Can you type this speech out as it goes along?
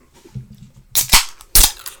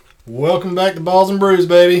Welcome back to Balls and Brews,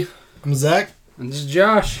 baby. I'm Zach. And this is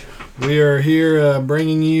Josh. We are here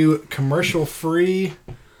bringing you commercial-free,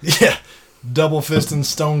 double fisting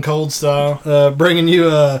Stone Cold style, bringing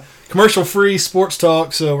you commercial-free sports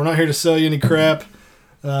talk. So we're not here to sell you any crap.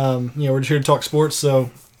 We're just here to talk sports.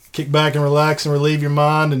 So kick back and relax and relieve your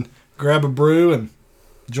mind and grab a brew and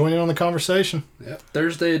join in on the conversation. Yep,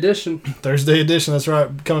 Thursday edition. Thursday edition. That's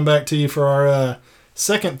right. Coming back to you for our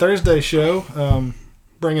second Thursday show.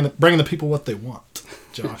 Bringing the people what they want,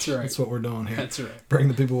 Josh. That's right. That's what we're doing here. That's right. Bring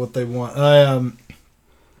the people what they want. So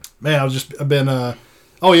we're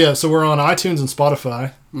on iTunes and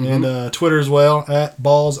Spotify and Twitter as well at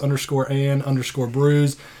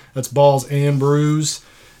balls_and_brews. That's balls and brews.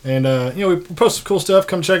 And we post some cool stuff.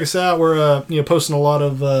 Come check us out. We're posting a lot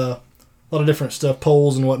of different stuff,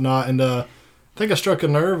 polls and whatnot. And I think I struck a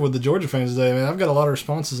nerve with the Georgia fans today. Man, I've got a lot of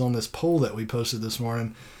responses on this poll that we posted this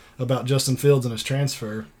morning about Justin Fields and his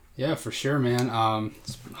transfer. Yeah, for sure, man.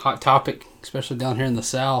 It's a hot topic, especially down here in the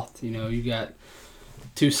South. You got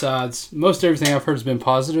two sides. Most everything I've heard has been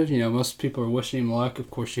positive. Most people are wishing him luck.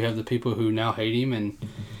 Of course, you have the people who now hate him, and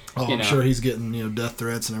I'm sure he's getting death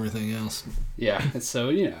threats and everything else. Yeah, and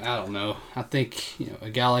so I don't know. I think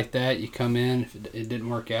a guy like that, you come in, if it didn't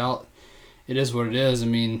work out, it is what it is. I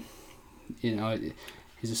mean,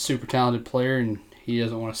 he's a super talented player, and he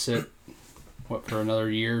doesn't want to sit for another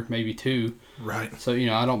year, maybe two. Right. So,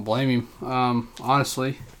 I don't blame him.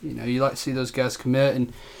 Honestly, you like to see those guys commit,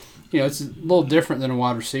 and, it's a little different than a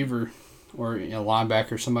wide receiver or a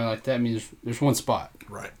linebacker or somebody like that. I mean, there's one spot.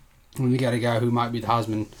 Right. When you got a guy who might be the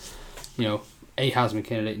Heisman, a Heisman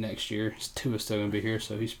candidate next year. Tua's still going to be here,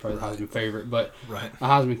 so he's probably the Heisman favorite. But right. A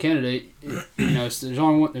Heisman candidate, there's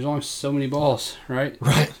only so many balls, right?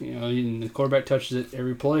 Right. And the quarterback touches it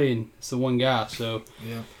every play, and it's the one guy. So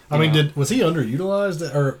yeah. I mean, was he underutilized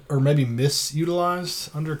or maybe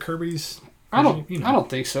misutilized under Kirby's? I don't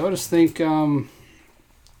think so. I just think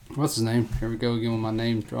what's his name? Here we go again with my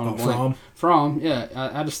name drawing a blank. Fromm. Yeah.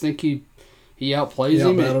 I just think he outplays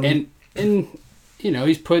him, and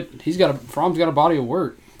Fromm's got a body of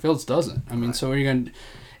work. Fields doesn't. I mean, right. So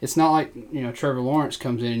it's not like Trevor Lawrence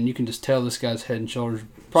comes in and you can just tell this guy's head and shoulders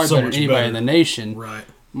probably better than anybody in the nation. Right.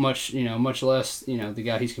 Much less the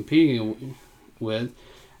guy he's competing with.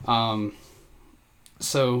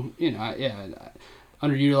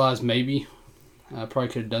 Underutilized maybe. Probably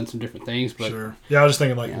could have done some different things, but sure. Yeah, I was just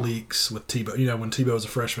thinking Leaks with Tebow. When Tebow was a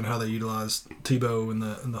freshman, how they utilized Tebow in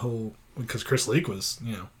the whole, because Chris Leak was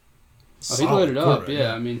he lit it up.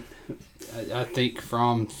 Yeah, I mean, I think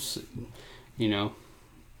Fromm,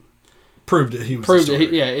 proved it. He was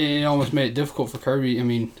it almost made it difficult for Kirby. I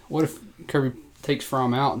mean, what if Kirby takes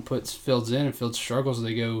Fromm out and puts Fields in, and Fields struggles and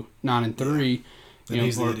they go 9-3? Then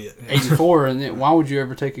he's the idiot. 8-4, and then why would you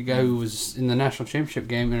ever take a guy who was in the national championship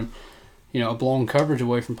game and a blown coverage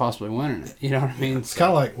away from possibly winning it? You know what I mean? It's kind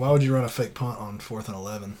of like, why would you run a fake punt on 4th and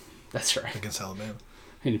 11? That's right. Against Alabama.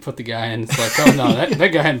 And you put the guy in, it's like, oh no,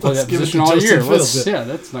 that guy hadn't played that position all year. That's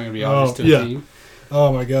not going to be obvious to a team.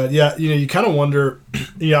 Oh my God. Yeah, you kind of wonder,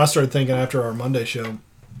 I started thinking after our Monday show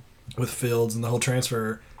with Fields and the whole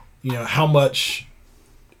transfer, how much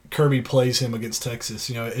Kirby plays him against Texas.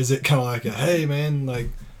 Is it kind of like hey man,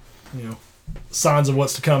 signs of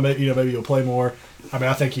what's to come, maybe you'll play more. I mean,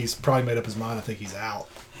 I think he's probably made up his mind. I think he's out.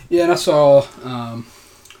 Yeah, and I saw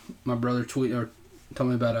my brother tweet or tell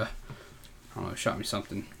me about shot me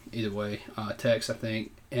something either way, text I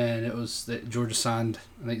think, and it was that Georgia signed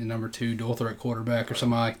I think the number 2 dual threat quarterback or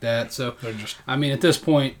something like that. So at this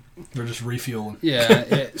point they're just refueling.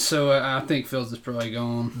 Yeah, so I think Fields is probably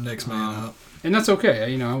gone. Next man up. And that's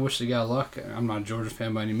okay. I wish the guy luck. I'm not a Georgia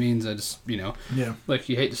fan by any means. I just, you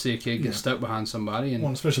hate to see a kid get stuck behind somebody. And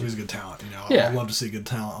especially if he's a good talent. I'd love to see good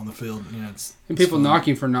talent on the field. And people knock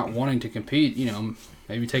him for not wanting to compete.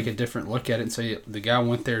 Maybe take a different look at it and say the guy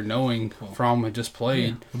went there knowing Fromm had just played.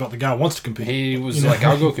 Yeah. About the guy who wants to compete. He was like,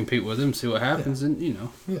 I'll go compete with him, see what happens, and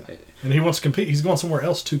And he wants to compete. He's going somewhere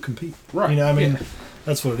else to compete. Right.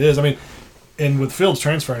 That's what it is. And with Fields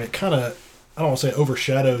transferring, it kind of, I don't want to say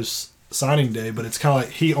overshadows signing day, but it's kind of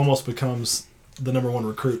like he almost becomes the number 1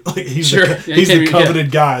 recruit. Like he's the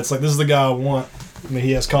coveted guy. It's like, this is the guy I want. I mean,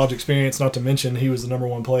 he has college experience. Not to mention, he was the number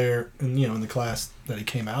 1 player in the class that he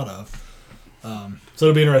came out of. So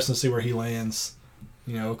it'll be interesting to see where he lands.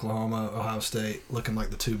 Oklahoma, Ohio State, looking like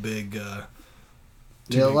the two big.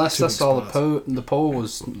 Last I saw the poll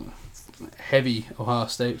was heavy Ohio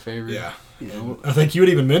State favorite. Yeah. You know, I think you had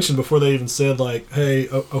even mentioned before they even said, like, hey,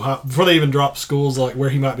 Ohio, before they even dropped schools, like, where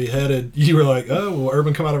he might be headed, you were like, oh, will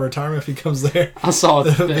Urban come out of retirement if he comes there? I saw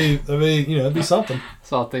it. It'd be something. I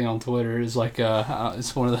saw a thing on Twitter. It's like,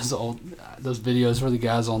 it's one of those videos where the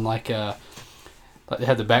guy's on, like they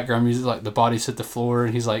had the background music, like the bodies hit the floor,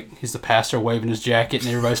 and he's the pastor waving his jacket, and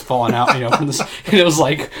everybody's falling out, from this. And it was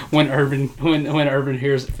like when Urban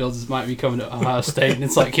hears that Fields might be coming to Ohio State, and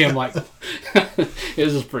it's like him, like it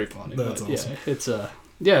was just pretty funny. That's awesome.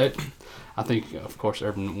 Yeah, it's I think of course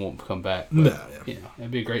Urban won't come back. But, no,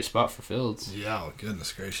 it'd be a great spot for Fields. Yeah, oh,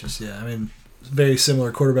 goodness gracious, yeah. I mean, very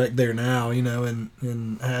similar quarterback there now,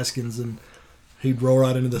 in Haskins, and he'd roll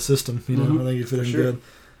right into the system. I think he'd fit in good.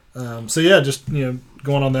 Just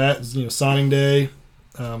going on that, signing day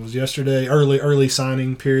was yesterday, early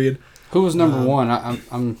signing period. Who was number one?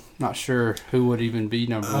 I'm not sure who would even be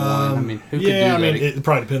number one. I mean, who could do that? It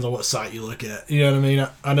probably depends on what site you look at. You know what I mean?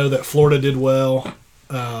 I know that Florida did well.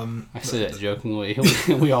 I say that jokingly.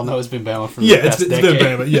 We all know it's been Bama for it's been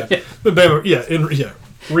Bama. Yeah, but Bama.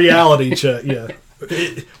 Reality check. Yeah.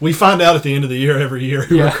 We find out at the end of the year every year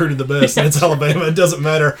who recruited the best, and it's Alabama. It doesn't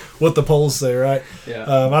matter what the polls say, right? Yeah.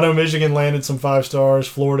 I know Michigan landed some 5 stars.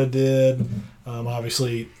 Florida did.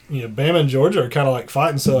 Obviously, Bama and Georgia are kind of like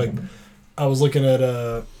fighting. So, like, I was looking at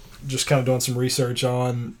just kind of doing some research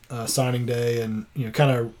on signing day and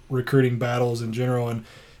kind of recruiting battles in general, and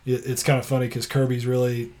it's kind of funny because Kirby's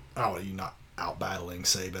really not out battling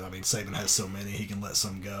Saban. I mean, Saban has so many he can let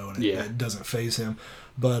some go, and it doesn't faze him.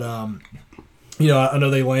 But I know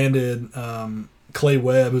they landed Clay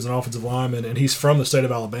Webb, who's an offensive lineman, and he's from the state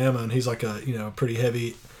of Alabama, and he's like a pretty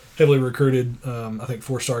heavily recruited, I think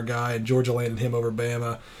 4-star guy. And Georgia landed him over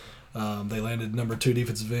Bama. They landed number 2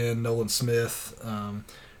 defensive end Nolan Smith, and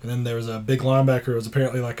then there was a big linebacker who was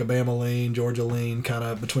apparently like a Bama lean, Georgia lean, kind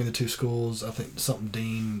of between the two schools. I think something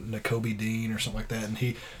Dean, Nakobe Dean, or something like that, and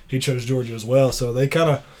he chose Georgia as well. So they kind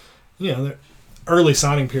of, their early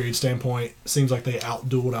signing period standpoint, seems like they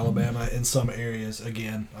outdueled Alabama in some areas.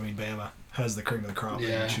 Again, I mean, Bama has the cream of the crop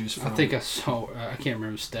to choose from. I think I saw. I can't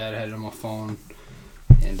remember the stat. I had it on my phone,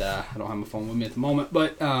 and I don't have my phone with me at the moment.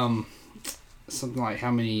 But something like how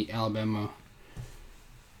many Alabama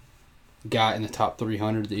got in the top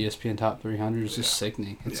 300, the ESPN top 300 is just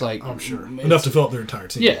sickening. It's like I'm sure enough to fill up their entire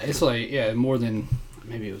team. Yeah, it's like more than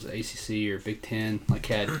maybe it was ACC or Big Ten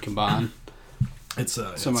had combined. It's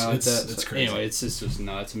something like that. It's crazy. Anyway, it's just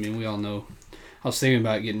nuts. I mean, we all know. I was thinking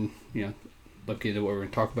about getting looking into what we're going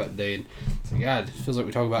to talk about today, and it's like, God, it feels like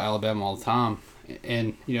we talk about Alabama all the time,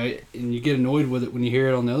 and and you get annoyed with it when you hear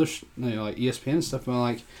it on the other like ESPN and stuff. And I'm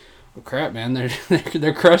like, well, crap, man,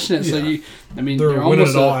 they're crushing it. Yeah. So they're winning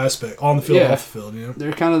at all aspects, on the field, off the field.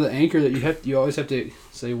 They're kind of the anchor that you always have to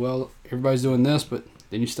say, well, everybody's doing this, but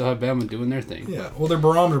then you still have Bama doing their thing. Yeah, well, they're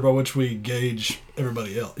barometer by which we gauge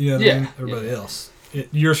everybody else. You know what I mean? Everybody else.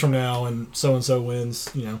 Years from now, and so wins,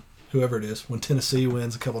 whoever it is, when Tennessee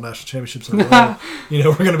wins a couple national championships in a row,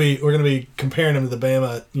 we're gonna be comparing them to the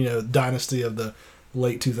Bama, dynasty of the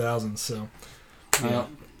late 2000s. So,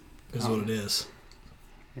 is what it is.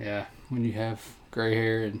 Yeah, when you have gray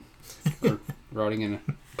hair and or rotting in a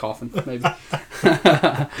coffin, maybe.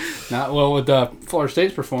 Not well with Florida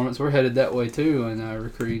State's performance. We're headed that way too, and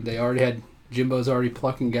recruiting. They already had Jimbo's already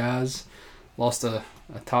plucking guys. Lost a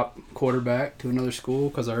top quarterback to another school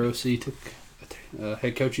because our OC took a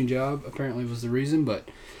head coaching job. Apparently, was the reason, but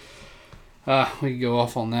we could go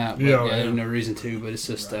off on that. But, there's no reason to. But it's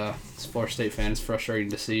just as a Florida State fan, it's frustrating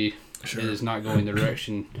to see it is not going the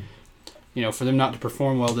direction. For them not to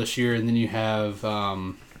perform well this year, and then you have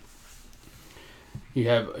all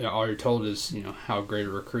you're told is how great a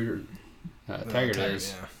recruiter Taggart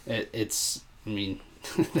is. Yeah. It's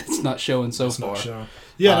that's not showing so far.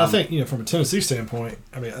 Yeah, and I think from a Tennessee standpoint,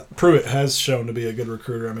 Pruitt has shown to be a good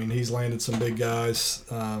recruiter. He's landed some big guys,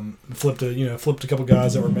 flipped a couple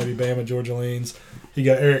guys that were maybe Bama, Georgia leans. He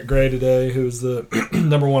got Eric Gray today, who's the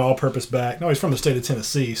number 1 all-purpose back. No, he's from the state of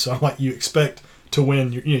Tennessee, so I'm like, you expect to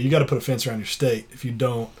win. You got to put a fence around your state. If you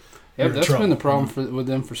don't, that's been the problem with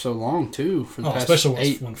them for so long too. For the past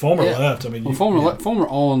especially when Fulmer left. Fulmer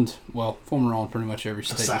owned pretty much every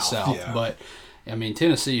state in the South. Yeah. But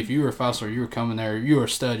Tennessee, if you were a 5-star, you were coming there. You were a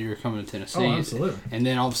stud. You were coming to Tennessee. Oh, absolutely. And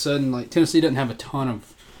then all of a sudden, Tennessee doesn't have a ton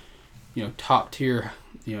of top tier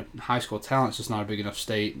high school talent. It's just not a big enough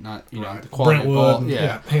state. Not the quality Brentwood, of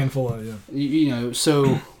ball. Handful of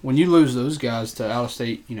So when you lose those guys to out of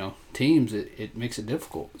state teams, it makes it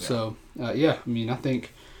difficult. Yeah. So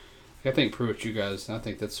I think Pruitt, you guys, I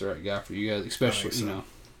think that's the right guy for you guys, especially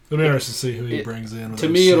It'll be interesting to see who he brings in. To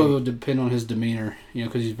me, it'll depend on his demeanor,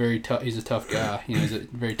 because he's very tough. He's a tough guy. He's a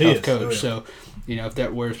very tough coach. Oh, yeah. So, if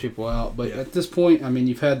that wears people out. But at this point,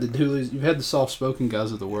 you've had the Dooleys, you've had the soft-spoken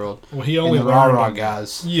guys of the world. Well, he only and the rah-rah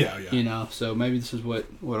guys. Yeah. So maybe this is what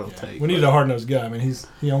it'll take. We needed a hard-nosed guy.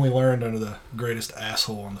 He only learned under the greatest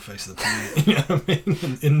asshole on the face of the planet. You know what I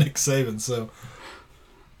mean? In Nick Saban. So.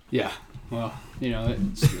 Yeah. Well,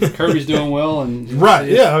 Kirby's doing well, and right.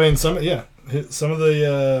 Yeah. Some of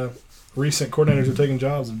the recent coordinators who are taking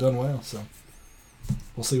jobs have done well. So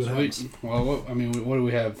we'll see what happens. Well, what do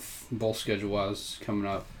we have bowl schedule wise coming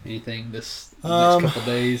up? Anything this next couple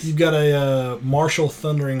days? You've got a Marshall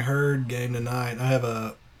Thundering Herd game tonight. I have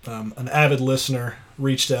an avid listener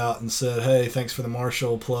reached out and said, "Hey, thanks for the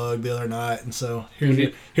Marshall plug the other night." And so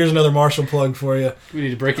here's another Marshall plug for you. We need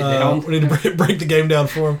to break it down. We need to break the game down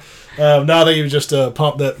for him. No, I think he was just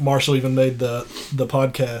pumped that Marshall even made the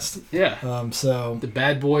podcast. Yeah. So the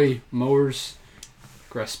Bad Boy Mowers,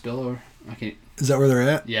 Graspiller. I can't. Is that where they're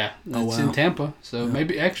at? Yeah, it's in Tampa. So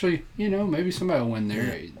maybe maybe somebody will win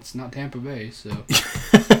there. Yeah. It's not Tampa Bay, so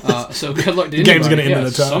so good luck to anybody. The game's going to end at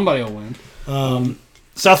the top. Somebody will win.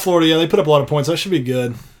 South Florida, they put up a lot of points. That should be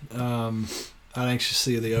good. I'm anxious to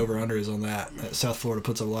see the over-under is on that. South Florida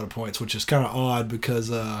puts up a lot of points, which is kind of odd because,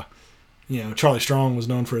 Charlie Strong was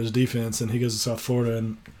known for his defense, and he goes to South Florida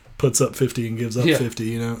and puts up 50 and gives up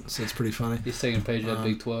 50, so it's pretty funny. He's taking a page out of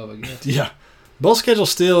Big 12, I guess. Yeah. Bowl schedule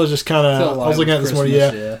still is just kind of. I was looking at it this morning.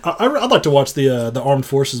 Yeah, I'd like to watch the Armed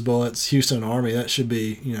Forces Bowl. It's Houston and Army. That should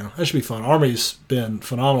be fun. Army's been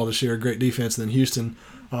phenomenal this year. Great defense. And then Houston,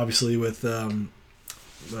 obviously with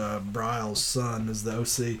Bryle's son is the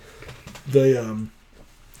OC.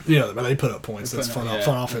 They put up points. That's fun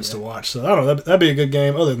offense to watch. So I don't know. That'd be a good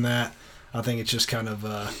game. Other than that, I think it's just kind of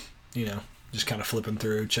just kind of flipping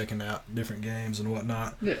through, checking out different games and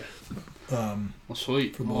whatnot. Yeah. Well,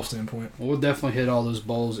 sweet. From a bowl standpoint. Well, we'll definitely hit all those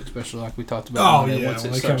bowls, especially like we talked about. Oh, yeah. Once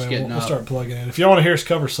it starts getting we'll start plugging in. If y'all want to hear us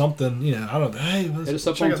cover something, I don't know. Hey, hit us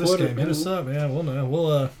up check on out Twitter. This game. Hit us up. Yeah, we'll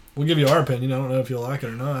know. We'll give you our opinion. I don't know if you'll like it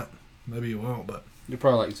or not. Maybe you won't, but. You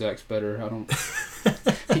probably like Zach's better. I don't.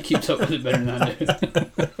 He keeps up with it better than I do.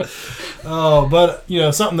 Oh, but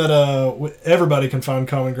something that everybody can find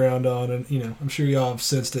common ground on, and I'm sure y'all have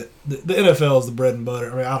sensed it. The NFL is the bread and butter.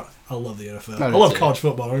 I love the NFL. I love college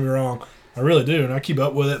football. Don't get me wrong, I really do, and I keep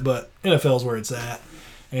up with it. But NFL is where it's at,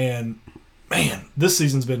 and man, this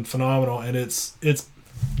season's been phenomenal, and it's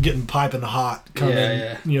getting piping hot coming.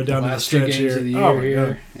 Down to the stretch here. Of the year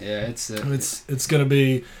here. Yeah, it's going to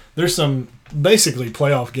be. There's some basically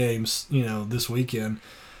playoff games, this weekend.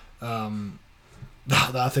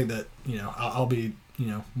 I think that I'll be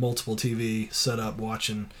multiple TV set up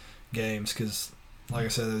watching games because, like I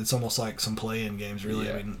said, it's almost like some play-in games. Really,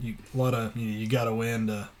 yeah. You got to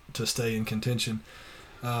win to stay in contention.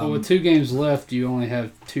 Well, with 2 games left, you only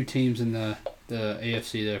have 2 teams in the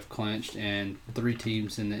AFC that have clinched and 3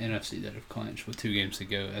 teams in the NFC that have clinched with 2 games to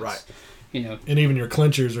go. That's, right. And even your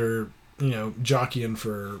clinchers are jockeying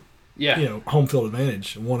for home field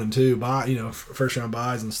advantage, 1 and 2 first round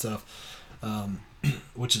buys and stuff,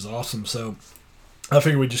 which is awesome. So I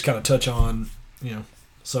figure we just kind of touch on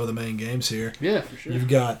some of the main games here. Yeah, for sure. You've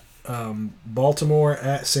got Baltimore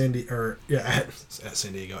at San Diego,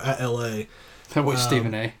 at LA. That was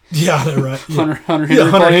Stephen A. Yeah, I know, right? Yeah. Hunter Henry.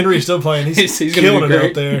 Hunter Henry's still playing. He's killing it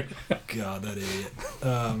out there. God, that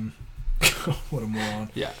idiot. What a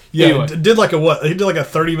moron. Yeah. Anyway. Did like a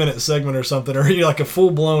 30-minute segment or something, or like a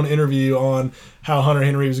full-blown interview on how Hunter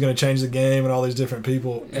Henry was going to change the game and all these different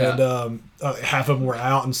people. Yeah. And half of them were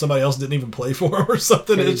out and somebody else didn't even play for him or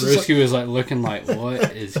something. Bruschi was looking like,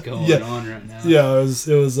 what is going on right now? Yeah,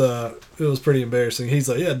 it was pretty embarrassing. He's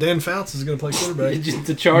like, yeah, Dan Fouts is going to play quarterback.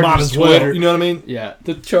 The Chargers might as well, Twitter. You know what I mean? Yeah.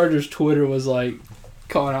 The Chargers Twitter was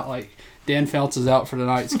calling out Dan Fouts is out for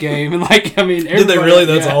tonight's game, and everybody. Did they really?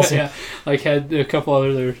 That's awesome. Yeah, had a couple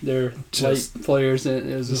other their late players, and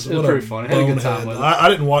it was pretty fun. I had a good time with it. I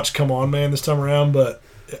didn't watch Come On Man this time around, but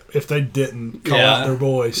if they didn't call out their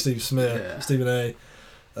boy Steve Smith, Stephen A.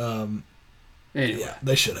 Anyway,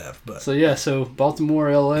 they should have. But so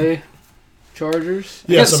Baltimore, LA, Chargers.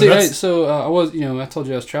 Yeah, I was I told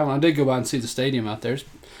you I was traveling. I did go by and see the stadium out there.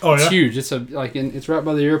 It's huge. It's it's right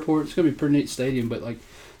by the airport. It's gonna be a pretty neat stadium, but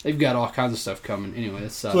they've got all kinds of stuff coming. Anyway,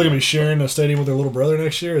 it's so they're gonna be sharing a stadium with their little brother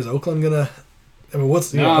next year. Is Oakland gonna?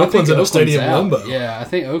 Oakland's in a stadium limbo. Yeah, I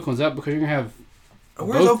think Oakland's out because you're gonna have.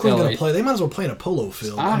 Where's Oakland gonna play? They might as well play in a polo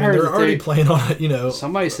field. They're already playing on it.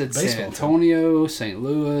 Somebody said San Antonio, St.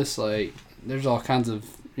 Louis. There's all kinds of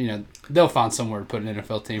they'll find somewhere to put an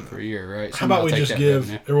NFL team for a year, right? How about we just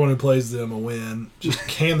give everyone who plays them a win, just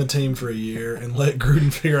can the team for a year, and let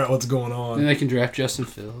Gruden figure out what's going on. And they can draft Justin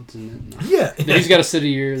Fields. And he's got to sit a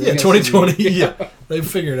year. Yeah, 2020. Yeah, they've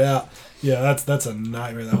figured it out. Yeah, that's a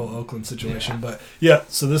nightmare, that whole Oakland situation. Yeah. But, yeah,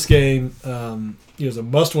 so this game is a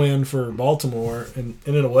must-win for Baltimore. And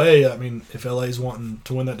in a way, I mean, if LA's wanting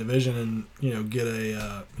to win that division and, get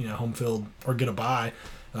a home field or get a bye,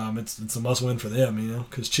 it's a must-win for them,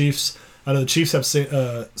 because Chiefs – I know the Chiefs have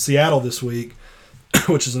Seattle this week,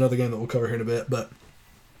 which is another game that we'll cover here in a bit. But,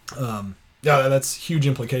 that's huge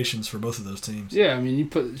implications for both of those teams. Yeah, I mean, you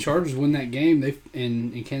put the Chargers win that game. They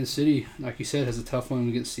in Kansas City, like you said, has a tough one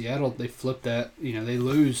against Seattle. They flip that. They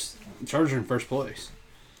lose. The Chargers are in first place.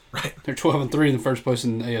 Right. They're 12-3 in the first place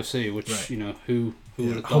in the AFC, which right. Who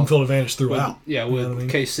would have thought? Home field advantage throughout.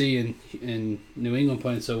 With KC and New England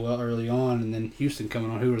playing so well early on, and then Houston coming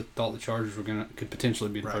on, who would have thought the Chargers could potentially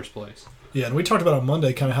be in first place? Yeah, and we talked about on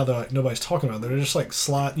Monday kind of how they're nobody's talking about it. They're just like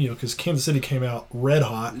slot, because Kansas City came out red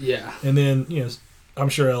hot. Yeah. And then, I'm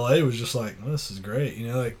sure LA was just like, well, this is great.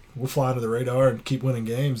 We'll fly under the radar and keep winning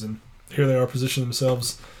games. And here they are positioning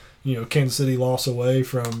themselves, Kansas City lost away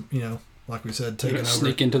from, like we said, taking over.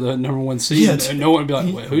 Sneak into the number one seed. Yeah, and no one would be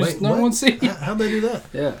like, who's number one seed? How'd they do that?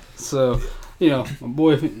 Yeah. So, my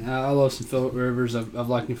boy, I love some Phillip Rivers. I've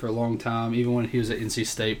liked him for a long time. Even when he was at NC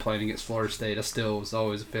State playing against Florida State, I still was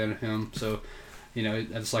always a fan of him. So, I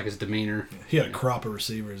just like his demeanor. He had a crop of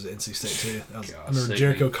receivers at NC State, too. I remember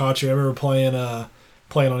Jericho Cotcher. I remember playing on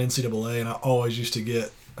NCAA, and I always used to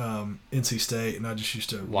get NC State, and I just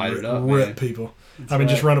used to rip people.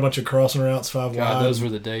 Just run a bunch of crossing routes, 5 wide. Those were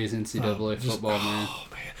the days, NCAA football, man. Oh,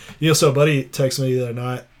 man. So a buddy texted me the other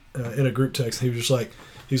night in a group text, and he was just like,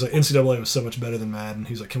 NCAA was so much better than Madden.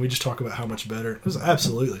 He's like, can we just talk about how much better? It was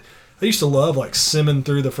absolutely. I used to love simming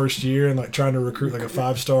through the first year and trying to recruit a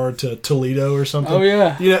 5-star to Toledo or something. Oh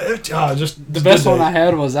yeah. Just the best one I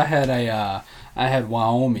had was I had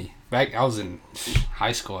Wyoming. Back I was in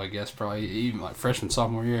high school, I guess, probably even freshman,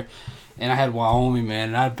 sophomore year. And I had Wyoming, man,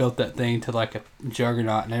 and I built that thing to a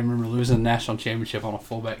juggernaut. And I remember losing the national championship on a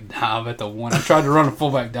fullback dive at the one. I tried to run a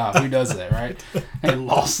fullback dive. Who does that, right? And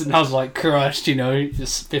lost it, and I was crushed,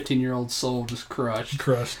 just 15-year-old soul just crushed.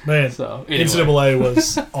 Crushed. Man, so, anyway. NCAA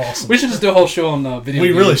was awesome. We should just do a whole show on video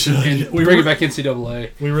games. We really should. And bring it back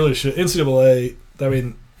NCAA. We really should. NCAA, I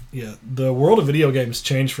mean, yeah, the world of video games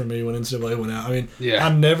changed for me when NCAA went out. I mean,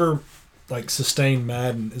 I never, sustained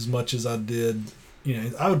Madden as much as I did.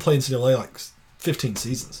 I would play NCAA 15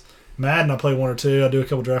 seasons. Madden, I play 1 or 2. I do a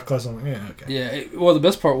couple draft classes. I'm like, yeah, okay. Yeah, well, the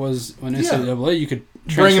best part was when NCAA, you could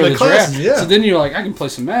transfer the draft. Yeah. So then you're like, I can play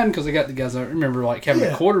some Madden because I got the guys. I remember having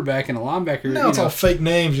a quarterback and a linebacker. No, it's all fake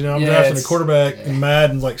names. I'm drafting a quarterback in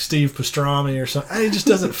Madden Steve Pastrami or something. It just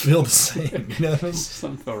doesn't feel the same. You know what I mean?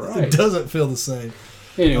 Doesn't feel right. It doesn't feel the same.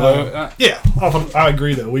 Anyway, I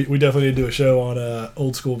agree though. We definitely need to do a show on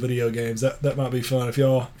old school video games. That might be fun. If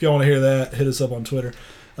y'all want to hear that, hit us up on Twitter.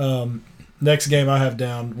 Next game I have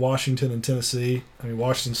down Washington and Tennessee. I mean,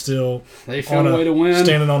 Washington still they found a way to win,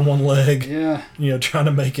 standing on one leg. Yeah, trying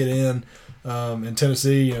to make it in. And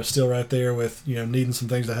Tennessee, still right there with needing some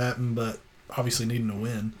things to happen, but obviously needing to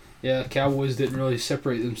win. Yeah, Cowboys didn't really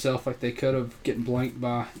separate themselves like they could have, getting blanked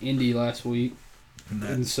by Indy last week.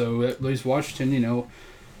 And so that leaves Washington,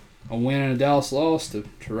 a win and a Dallas loss to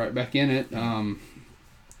right back in it. I know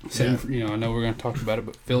we're going to talk about it,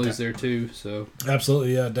 but Philly's there too. So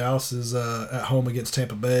absolutely, yeah. Dallas is at home against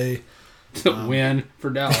Tampa Bay. Win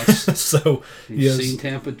for Dallas. So you've seen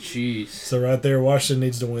Tampa, jeez. So right there, Washington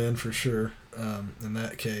needs to win for sure in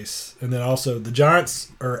that case. And then also the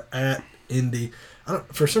Giants are at Indy.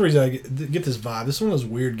 For some reason, I get this vibe. This is one of those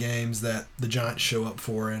weird games that the Giants show up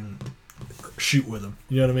for and shoot with them.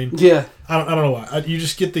 You know what I mean? Yeah. I don't know why. You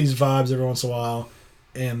just get these vibes every once in a while,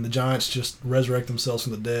 and the Giants just resurrect themselves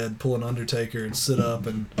from the dead, pull an Undertaker and sit up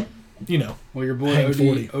and, Well, your boy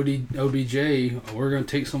OBJ, we're going to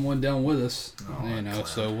take someone down with us.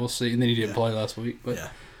 So we'll see. And then he didn't play last week,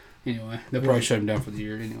 but anyway, they'll probably shut him down for the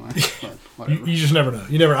year anyway. But whatever. You just never know.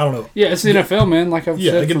 I don't know. Yeah, it's the NFL, man. Like I've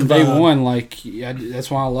said from day one,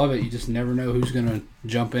 that's why I love it. You just never know who's going to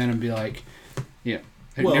jump in and be like,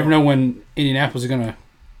 you never know when Indianapolis is going to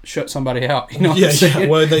shut somebody out. Yeah.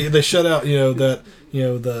 Well, they shut out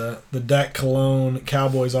the Dak Cologne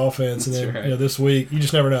Cowboys offense, and then this week you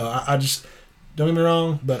just never know. I just don't get me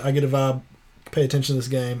wrong, but I get a vibe. Pay attention to this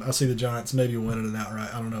game. I see the Giants maybe winning it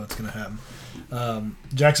outright. I don't know what's going to happen.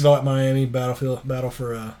 Jacksonville at Miami, battle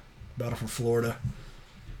for Florida.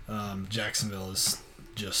 Jacksonville is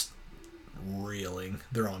just reeling.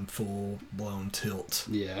 They're on full blown tilt.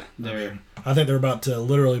 Yeah, I think they're about to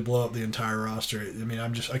literally blow up the entire roster. I mean,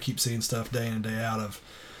 I keep seeing stuff day in and day out of,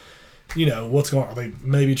 what's going on. Are they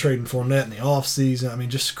maybe trading Fournette in the offseason? I mean,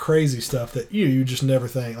 just crazy stuff that you just never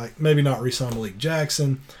think. Like, maybe not re-sign Malik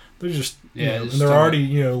Jackson. They're just, and they're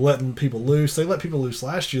already, letting people loose. They let people loose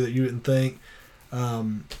last year that you wouldn't think.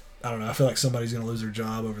 I don't know. I feel like somebody's going to lose their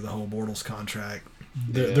job over the whole Bortles contract.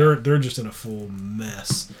 They're just in a full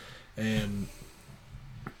mess. And,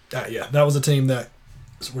 that was a team that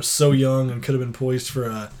was so young and could have been poised for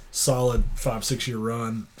a solid 5-6 year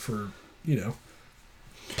run for,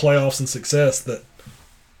 playoffs and success that,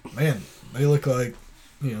 man, they look like,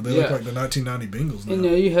 look like the 1990 Bengals now.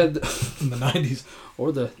 You had in the 90s.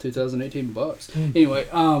 Or the 2018 Bucks. Anyway,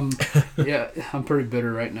 yeah, I'm pretty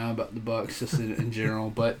bitter right now about the Bucks just in general.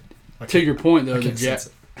 But to your point, though,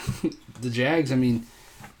 the Jags, I mean,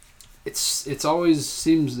 it's always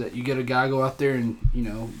seems that you get a guy go out there and,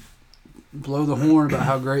 blow the horn about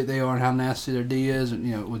how great they are and how nasty their D is.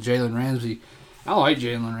 And, with Jalen Ramsey, I like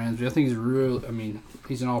Jalen Ramsey. I think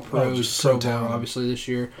he's an all-pro. Pro Bowl, obviously, this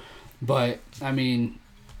year. But, I mean,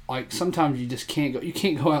 like, sometimes you just can't go. You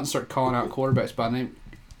can't go out and start calling out quarterbacks by name,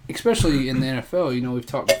 especially in the NFL. We've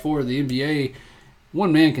talked before, the NBA,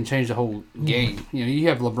 one man can change the whole game. You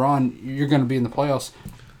have LeBron, you're going to be in the playoffs.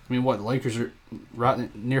 I mean, the Lakers are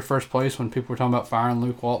right near first place when people were talking about firing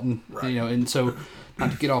Luke Walton. Right. And so,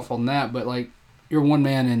 not to get off on that, but, like, you're one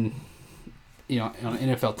man on an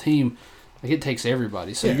NFL team. Like, it takes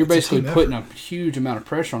everybody. So you're basically putting a huge amount of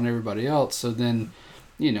pressure on everybody else. So then,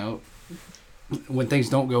 when things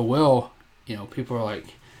don't go well, people are like,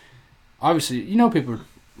 obviously, people are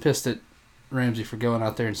pissed at Ramsey for going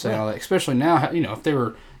out there and saying all that. Especially now, if they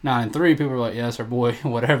were 9-3, people are like, yeah, that's our boy,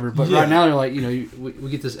 whatever. But right now, they're like, we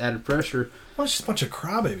get this added pressure. Well, it's just a bunch of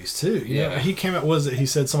crybabies too. He came out. He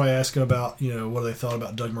said somebody asked him about what they thought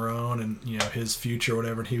about Doug Marrone and his future or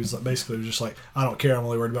whatever, and he was like, basically just like, I don't care. I'm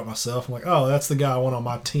only worried about myself. I'm like, oh, that's the guy I want on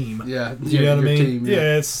my team. Yeah, you know what I mean? Team,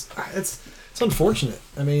 yeah, it's unfortunate.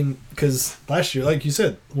 I mean, because last year, like you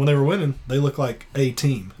said, when they were winning, they looked like a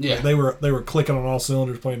team. Yeah, like they were clicking on all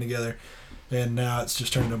cylinders, playing together, and now it's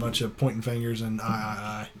just turned into a bunch of pointing fingers and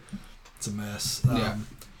I. It's a mess.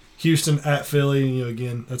 Houston at Philly,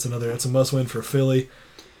 again, that's a must-win for Philly.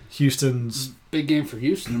 Houston's big game for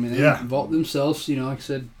Houston. I mean, they involved themselves. Like I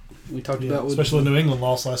said, we talked about especially New England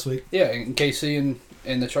lost last week. Yeah, and KC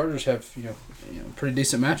and the Chargers have pretty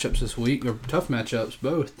decent matchups this week, or tough matchups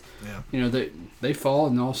both. Yeah. They fall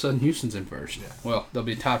and all of a sudden Houston's in first. Yeah. Well, they'll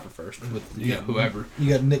be tied for first with whoever. You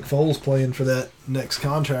got Nick Foles playing for that next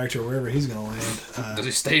contract or wherever he's going to land. Does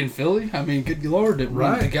he stay in Philly? I mean, good Lord,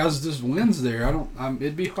 the guy's just wins there.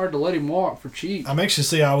 It'd be hard to let him walk for cheap. I'm anxious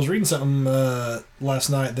to see. I was reading something last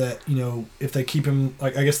night that if they keep him,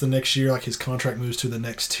 like I guess the next year, like his contract moves to the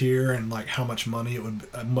next tier and like how much money it would,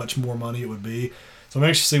 much more money it would be. So I'm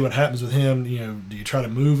anxious to see what happens with him. Do you try to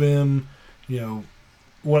move him?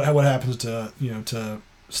 What happens to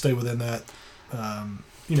stay within that,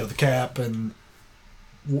 the cap, and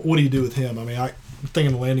what do you do with him? I mean, I'm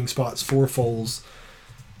thinking the landing spots for Foles.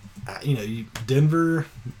 Denver,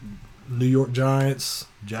 New York Giants,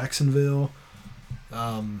 Jacksonville.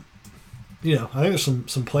 I think there's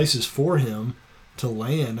some places for him to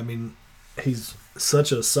land. I mean, he's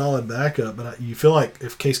such a solid backup, but you feel like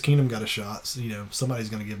if Case Keenum got a shot, somebody's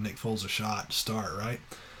going to give Nick Foles a shot to start, right?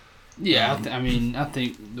 Yeah, I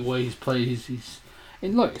think the way he's played, he's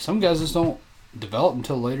and look, some guys just don't develop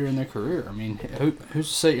until later in their career. I mean, who's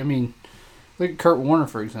to say? I mean, look at Kurt Warner,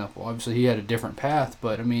 for example. Obviously, he had a different path,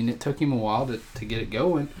 but I mean, it took him a while to get it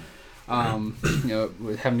going.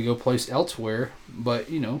 With having to go place elsewhere, but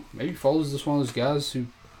maybe Foles is just one of those guys who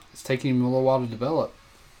it's taking him a little while to develop.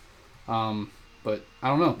 But I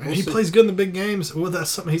don't know. He plays good in the big games. Well, that's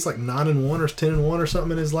something. He's like 9-1 or 10-1 or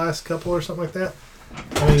something in his last couple or something like that.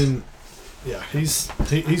 I mean, yeah, he's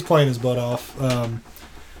playing his butt off.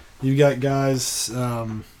 You got guys. I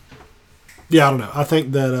don't know. I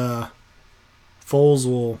think that Foles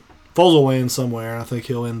will land somewhere. I think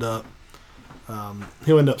he'll end up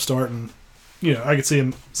starting. I could see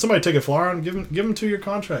him. Somebody take a flyer on, give him 2-year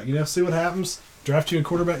contract. See what happens. Draft you a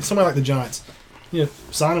quarterback. Somebody like the Giants.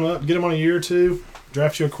 Sign him up, get him on a year or two,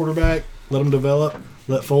 draft you a quarterback, let him develop,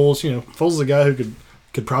 let Foles. Foles is a guy who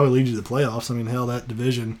could probably lead you to the playoffs. I mean, hell, that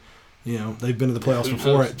division, they've been to the playoffs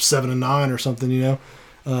before at 7-9 or something.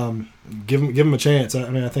 Give him a chance. I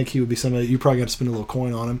mean, I think he would be somebody you probably got to spend a little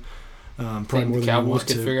coin on him. Probably more than the Cowboys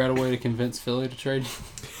could figure out a way to convince Philly to trade.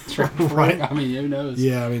 Right. I mean, who knows?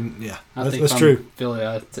 Yeah, I mean, yeah, that's true.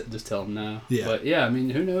 Philly, just tell them no. Yeah. But yeah, I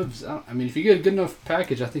mean, who knows? I mean, if you get a good enough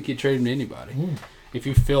package, I think you'd trade him to anybody. If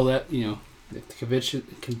you feel that, if the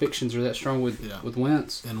convictions are that strong with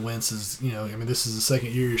Wentz. And Wentz is, this is the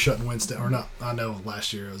second year you're shutting Wentz down. Or not, I know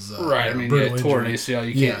last year it was right. I mean, tore an ACL.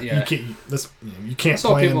 You can't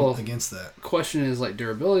plan against that. Question is like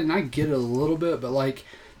durability, and I get it a little bit, but like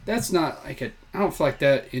that's not like I don't feel like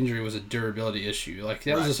that injury was a durability issue. Like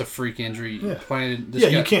that was just a freak injury. Yeah,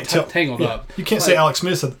 you can't tangled up. You can't say Alex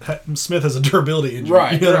Smith has a durability injury.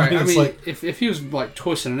 Right, right. I mean, if he was like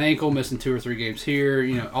twisting an ankle, missing 2 or 3 games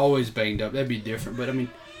here, always banged up, that'd be different. But I mean,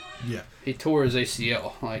 he tore his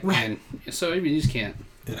ACL, and so you just can't.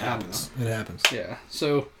 It happens. It happens. Yeah.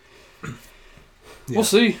 So we'll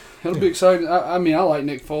see. It'll be exciting. I mean, I like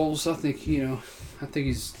Nick Foles. I think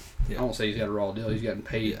he's. I won't say he's got a raw deal. He's gotten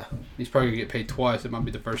paid. Yeah. He's probably going to get paid twice. It might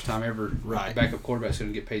be the first time ever a backup quarterback's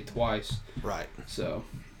going to get paid twice. Right. So.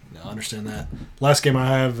 No, I understand that. Last game I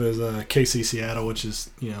have is KC Seattle, which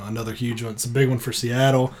is another huge one. It's a big one for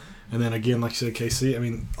Seattle. And then again, like you said, KC. I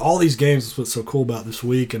mean, all these games is what's so cool about this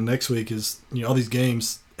week and next week is all these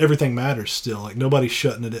games. Everything matters still. Like nobody's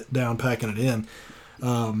shutting it down, packing it in.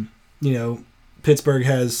 Pittsburgh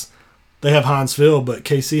they have Heinz Field, but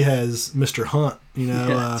KC has Mr. Hunt.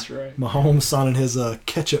 That's right. Mahomes signing his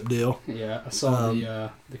ketchup deal. Yeah, I saw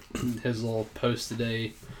his little post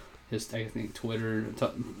today. I think Twitter.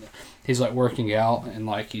 He's like working out and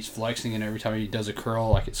like he's flexing, and every time he does a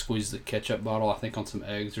curl, like it squeezes the ketchup bottle. I think on some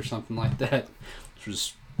eggs or something like that, which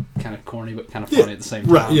was kind of corny but kind of funny at the same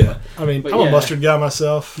time. Right. Yeah. I'm a mustard guy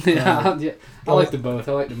myself. I like the both.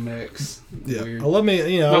 I like the mix. Yeah. Weird. I love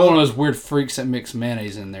me. Not one of those weird freaks that mix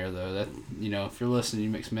mayonnaise in there though. That if you're listening, you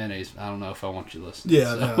mix mayonnaise. I don't know if I want you listening.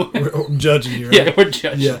 Yeah. So. No, we're judging you. Right? Yeah, we're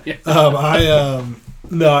judging. Yeah.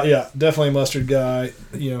 Definitely a mustard guy.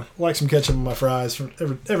 Like some ketchup on my fries from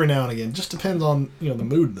every now and again. Just depends on the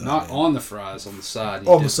mood. Though, not on the fries, on the side.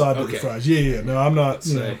 On the side of the fries. Yeah. No, I'm not.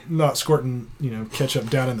 Not squirting ketchup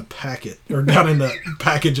down in the packet or down in the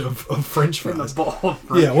package of French fries. In the bowl of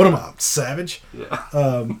French what am I, savage?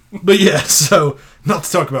 Yeah. But yeah, so not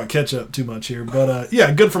to talk about ketchup too much here, but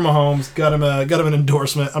good for Mahomes. Got him an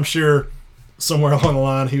endorsement. I'm sure somewhere along the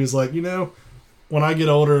line he was like, when I get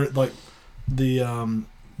older, like. The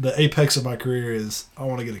apex of my career is I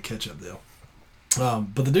want to get a ketchup deal.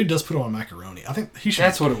 But the dude does put on macaroni. I think he should.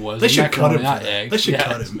 That's what it was. They should cut him for that. Egg. They should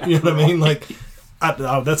cut him. You know what I mean? Like,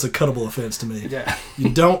 that's a cuttable offense to me. Yeah. You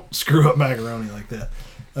don't screw up macaroni like that.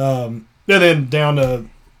 And then down to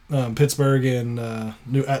Pittsburgh and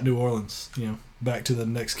at New Orleans. Back to the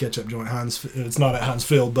next ketchup joint. It's not at Heinz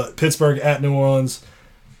Field, but Pittsburgh at New Orleans.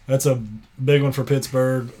 That's a big one for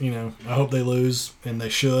Pittsburgh. I hope they lose, and they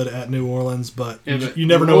should at New Orleans. But you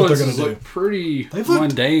never know what they're going to do. Pretty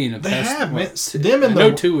mundane. They have, man. Them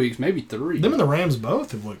in 2 weeks, maybe 3. Them and the Rams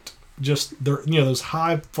both have looked just those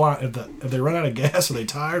high flying. If they run out of gas, are they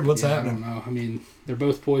tired? What's happening? I don't know. I mean, they're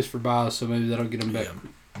both poised for buys, so maybe that'll get them back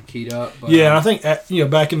keyed up. But, I think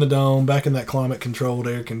back in the dome, back in that climate controlled,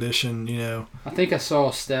 air conditioned. I think I saw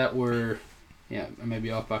a stat where, I may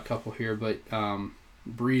be off by a couple here, but.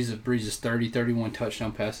 Breeze's 31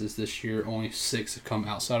 touchdown passes this year. Only 6 have come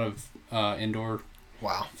outside of indoor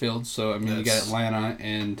fields. So, you got Atlanta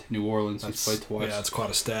and New Orleans who's played twice. Yeah, that's quite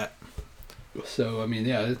a stat. So,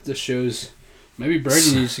 it just shows maybe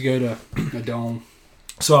Brady needs to go to a dome.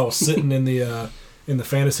 So, I was sitting in the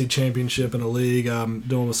fantasy championship in a league I'm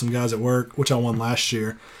doing with some guys at work, which I won last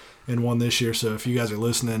year and won this year. So, if you guys are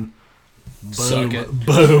listening...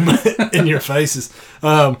 Boom in your faces.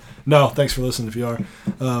 No, thanks for listening if you are.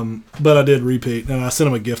 But I did repeat, and I sent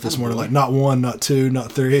him a gift this morning, like not 1, not 2,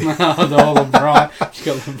 not 3. The whole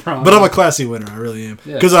LeBron. But I'm a classy winner, I really am.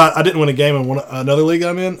 Because I didn't win a game in another league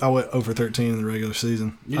I'm in. I went over 13 in the regular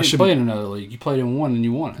season. You didn't play in another league. You played in one and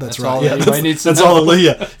you won it. That's right. That's all the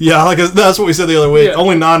league. That's what we said the other week.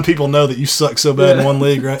 Only 9 people know that you suck so bad in one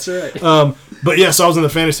league, right? That's right. But so I was in the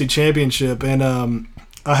fantasy championship, and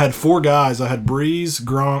I had 4 guys. I had Breeze,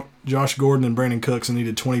 Gronk, Josh Gordon, and Brandon Cooks, and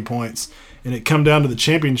needed 20 points. And it come down to the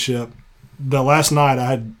championship. The last night,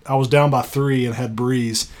 I was down by 3 and had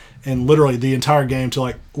Breeze, and literally the entire game till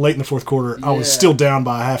like late in the fourth quarter, I was still down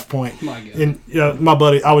by a half point. My God. And my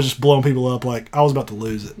buddy, I was just blowing people up like I was about to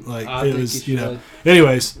lose it. Like it was,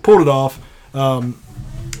 Anyways, pulled it off.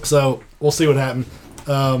 So we'll see what happens.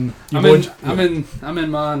 I'm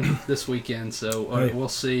in mine this weekend, so we'll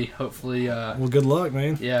see. Hopefully, well, good luck,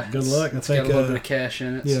 man. Yeah, good luck. I think got a little bit of cash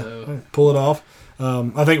in it. Yeah, so. Pull it off.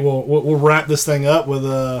 I think we'll wrap this thing up with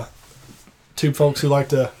 2 folks who like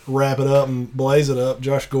to wrap it up and blaze it up.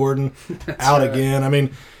 Josh Gordon out again. I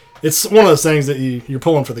mean, it's one of those things that you're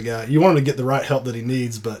pulling for the guy. You want him to get the right help that he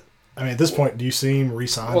needs, but I mean, at this point, do you see him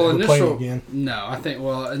re-sign or playing again? No, I think,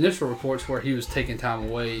 initial reports where he was taking time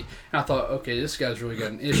away, and I thought, okay, this guy's really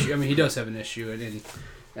got an issue. I mean, he does have an issue,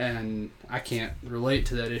 and I can't relate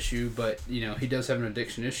to that issue, but, he does have an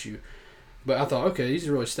addiction issue. But I thought, okay, he's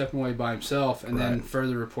really stepping away by himself, and then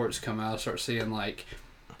further reports come out. I start seeing, like,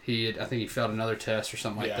 I think he failed another test or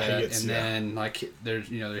something like that, then there's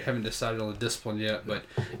they haven't decided on the discipline yet, but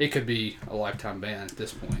it could be a lifetime ban at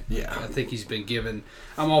this point. Yeah, I think he's been given.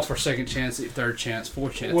 I'm all for second chance, third chance,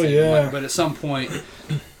 fourth chance. Well, yeah. But at some point,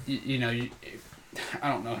 I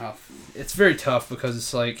don't know how. It's very tough because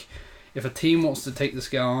it's like if a team wants to take this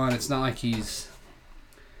guy on, it's not like he's.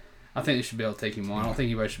 I think they should be able to take him on. I don't think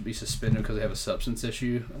anybody should be suspended because they have a substance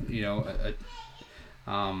issue.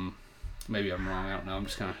 Maybe I'm wrong. I don't know. I'm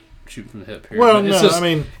just kind of shooting from the hip here. Well, no,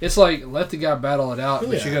 it's like let the guy battle it out,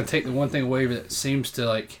 but you're gonna take the one thing away that seems to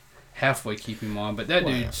like halfway keep him on. But that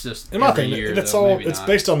dude's just in my opinion, it's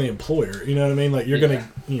based on the employer. You know what I mean? Like you're gonna,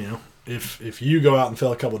 if you go out and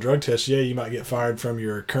fail a couple of drug tests, you might get fired from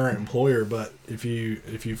your current employer. But if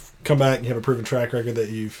you've come back and you have a proven track record that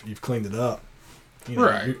you've cleaned it up. You're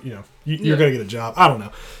going to get a job. I don't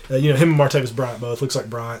know. Him and Martavis Bryant both. Looks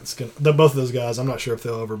like Bryant's going to... Both of those guys, I'm not sure if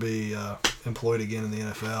they'll ever be employed again in the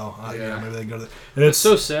NFL. Maybe they can go to... And it's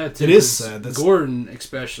so sad, too. It is sad. Gordon,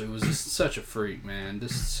 especially, was just such a freak, man.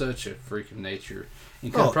 Just such a freak of nature.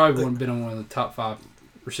 He probably wouldn't have been one of the top 5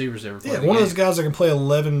 receivers ever played. Yeah, one of those guys that can play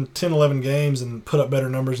 10, 11 games and put up better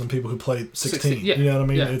numbers than people who played 16. You know what I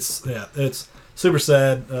mean? Yeah. It's super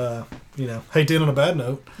sad. Hate to end on a bad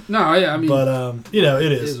note. No, yeah, I mean, but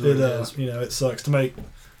it is. It sucks to make.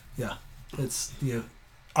 Yeah, it's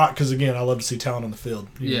because again, I love to see talent on the field.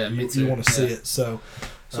 Me too. You want to see it. So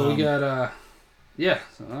we got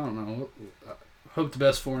So I don't know. Hope the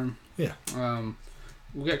best for him. Yeah.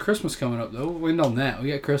 We got Christmas coming up, though. We know that.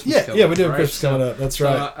 We got Christmas coming up. Yeah, we do have Christmas coming up. That's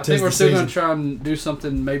right. I think we're still going to try and do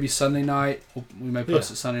something maybe Sunday night. We may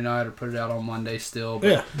post it Sunday night or put it out on Monday still.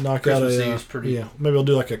 But knock Christmas out Eve's pretty... Yeah, maybe we'll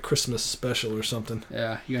do like a Christmas special or something.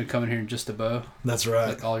 Yeah, you're going to come in here in just a bow? That's right.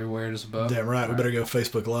 Like all you're wearing is a bow? Damn right. We better go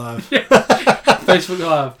Facebook Live. Facebook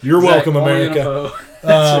Live. You're welcome, America.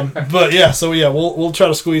 We'll try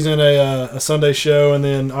to squeeze in a Sunday show, and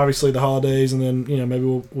then obviously the holidays, and then maybe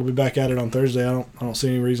we'll be back at it on Thursday. I don't see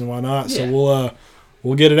any reason why not. Yeah. So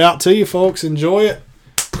we'll get it out to you folks. Enjoy it.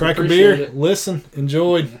 Crack a beer. Listen.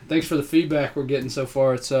 Enjoy. Thanks for the feedback we're getting so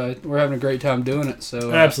far. It's we're having a great time doing it.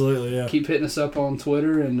 So absolutely, yeah. Keep hitting us up on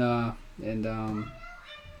Twitter and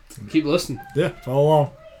keep listening. Yeah, follow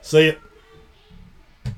along. See ya.